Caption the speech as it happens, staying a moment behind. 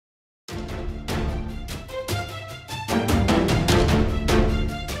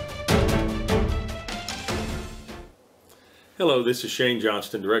Hello, this is Shane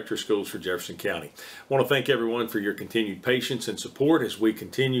Johnston, Director of Schools for Jefferson County. I want to thank everyone for your continued patience and support as we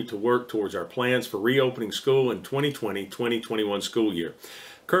continue to work towards our plans for reopening school in 2020-2021 school year.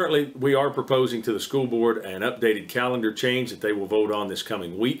 Currently, we are proposing to the school board an updated calendar change that they will vote on this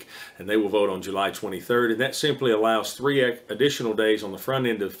coming week, and they will vote on July 23rd, and that simply allows 3 additional days on the front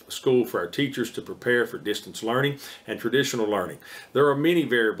end of school for our teachers to prepare for distance learning and traditional learning. There are many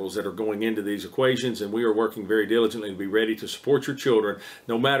variables that are going into these equations, and we are working very diligently to be ready to support your children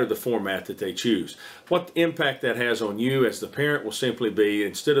no matter the format that they choose. What impact that has on you as the parent will simply be,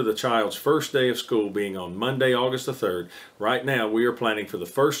 instead of the child's first day of school being on Monday, August the 3rd, right now we are planning for the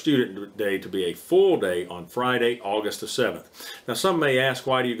first student day to be a full day on Friday, August the 7th. Now, some may ask,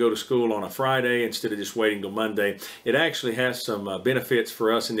 why do you go to school on a Friday instead of just waiting till Monday? It actually has some benefits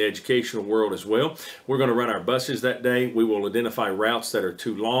for us in the educational world as well. We're going to run our buses that day. We will identify routes that are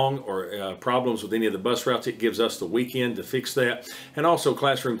too long or problems with any of the bus routes. It gives us the weekend to fix that. And also,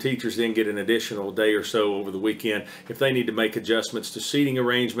 classroom teachers then get an additional day or so over the weekend if they need to make adjustments to seating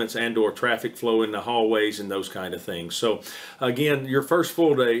arrangements and or traffic flow in the hallways and those kind of things. So again, your first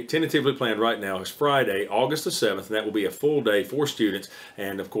full day tentatively planned right now is Friday, August the 7th, and that will be a full day for students.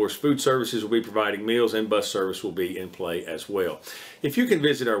 And of course, food services will be providing meals and bus service will be in play as well. If you can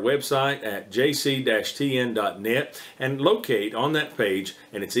visit our website at jc-tn.net and locate on that page,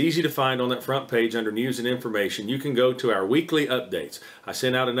 and it's easy to find on that front page under news and information, you can go to our weekly updates. I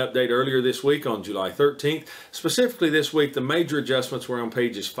sent out an update earlier this week on July 13th. Specifically this week, the major adjustments were on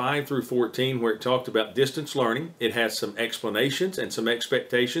pages 5 through 14, where it talked about distance learning. It has some explanations and some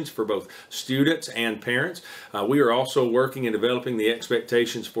expectations for both students and parents. We are also working and developing the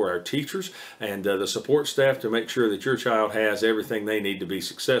expectations for our teachers and the support staff to make sure that your child has everything they need to be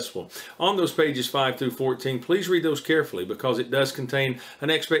successful. On those pages 5 through 14, please read those carefully, because it does contain an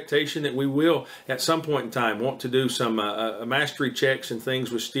expectation that we will at some point in time want to do some mastery checks and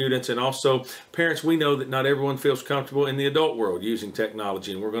things with students. And also, parents, we know that not everyone feels comfortable in the adult world using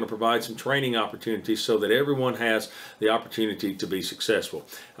technology, and we're going to provide some training opportunities so that everyone has the opportunity to be successful.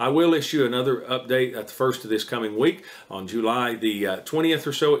 I will issue another update at the first of this coming week on July the 20th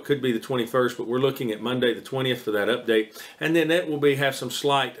or so. It could be the 21st, but we're looking at Monday the 20th for that update, and then that will have some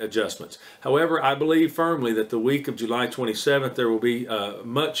slight adjustments. However, I believe firmly that the week of July 27th there will be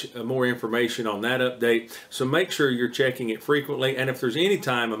much more information on that update, so make sure you're checking it frequently. And if there's any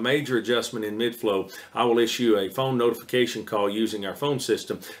time a major adjustment in mid-flow, I will issue a phone notification call using our phone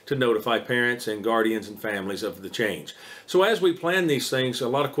system to notify parents and guardians and families of the change. So as we plan these things, a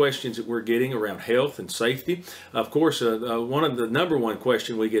lot of questions that we're getting around health and safety. Of course, one of the number one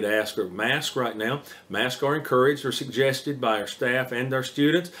question we get asked are masks right now. Masks are encouraged or suggested by our staff and our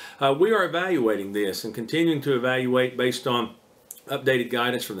students. We are evaluating this and continuing to evaluate based on updated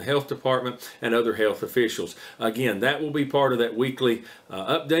guidance from the health department and other health officials. Again, that will be part of that weekly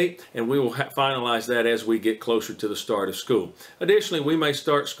update, and we will finalize that as we get closer to the start of school. Additionally, we may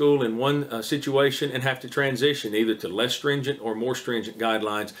start school in one situation and have to transition either to less stringent or more stringent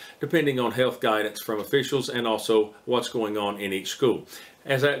guidelines, depending on health guidance from officials and also what's going on in each school.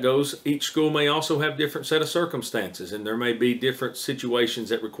 As that goes, each school may also have different set of circumstances, and there may be different situations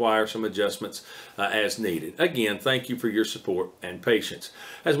that require some adjustments as needed. Again, thank you for your support and patience.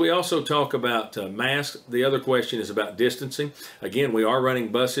 As we also talk about masks, the other question is about distancing. Again, we are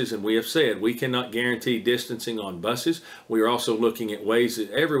running buses, and we have said we cannot guarantee distancing on buses. We are also looking at ways,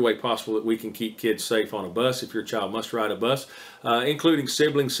 every way possible, that we can keep kids safe on a bus if your child must ride a bus, including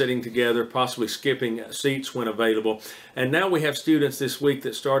siblings sitting together, possibly skipping seats when available. And now we have students this week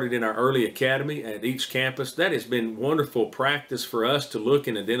that started in our early academy at each campus. That has been wonderful practice for us to look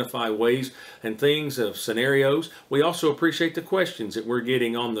and identify ways and things of scenarios. We also appreciate the questions that we're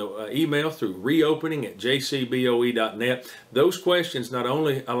getting on the email through reopening@jcboe.net. Those questions not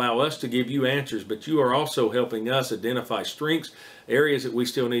only allow us to give you answers, but you are also helping us identify strengths, areas that we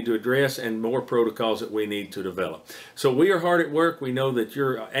still need to address, and more protocols that we need to develop. So we are hard at work. We know that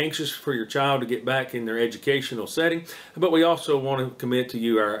you're anxious for your child to get back in their educational setting, but we also want to commit to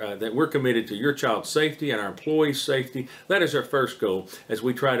you that we're committed to your child's safety and our employees' safety. That is our first goal as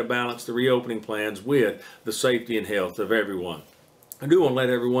we try to balance the reopening plans with the safety and health of everyone. I do want to let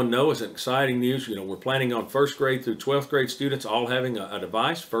everyone know, as an exciting news, we're planning on first grade through 12th grade students all having a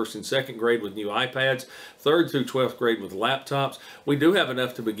device, first and second grade with new iPads, third through 12th grade with laptops. We do have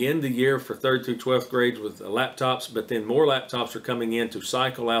enough to begin the year for third through 12th grades with laptops, but then more laptops are coming in to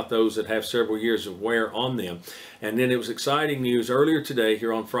cycle out those that have several years of wear on them. And then it was exciting news earlier today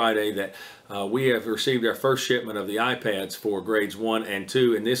here on Friday that we have received our first shipment of the iPads for grades 1 and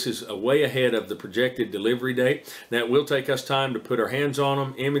 2, and this is way ahead of the projected delivery date. Now, it will take us time to put our hands on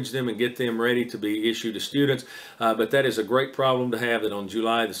them, image them, and get them ready to be issued to students, but that is a great problem to have, that on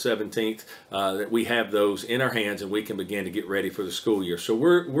July the 17th that we have those in our hands and we can begin to get ready for the school year. So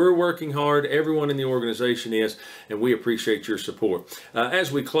we're working hard. Everyone in the organization is, and we appreciate your support.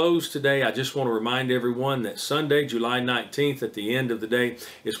 As we close today, I just want to remind everyone that Sunday, July 19th, at the end of the day,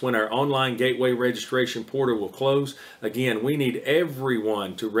 is when our online gateway registration portal will close. Again, we need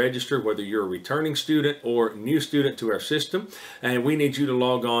everyone to register, whether you're a returning student or new student to our system, and we need you to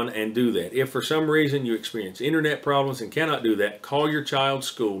log on and do that. If for some reason you experience internet problems and cannot do that, call your child's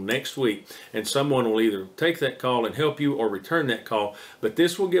school next week, and someone will either take that call and help you or return that call. But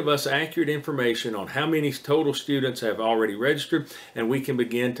this will give us accurate information on how many total students have already registered, and we can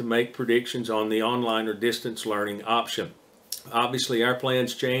begin to make predictions on the online or distance learning option. Obviously, our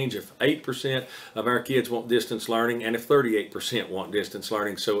plans change if 8% of our kids want distance learning and if 38% want distance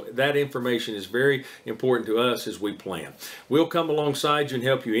learning. So that information is very important to us as we plan. We'll come alongside you and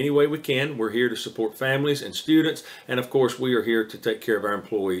help you any way we can. We're here to support families and students, and of course, we are here to take care of our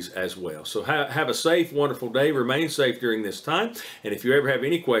employees as well. So have a safe, wonderful day. Remain safe during this time. And if you ever have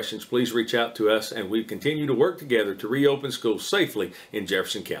any questions, please reach out to us, and we continue to work together to reopen schools safely in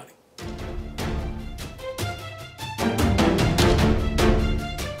Jefferson County.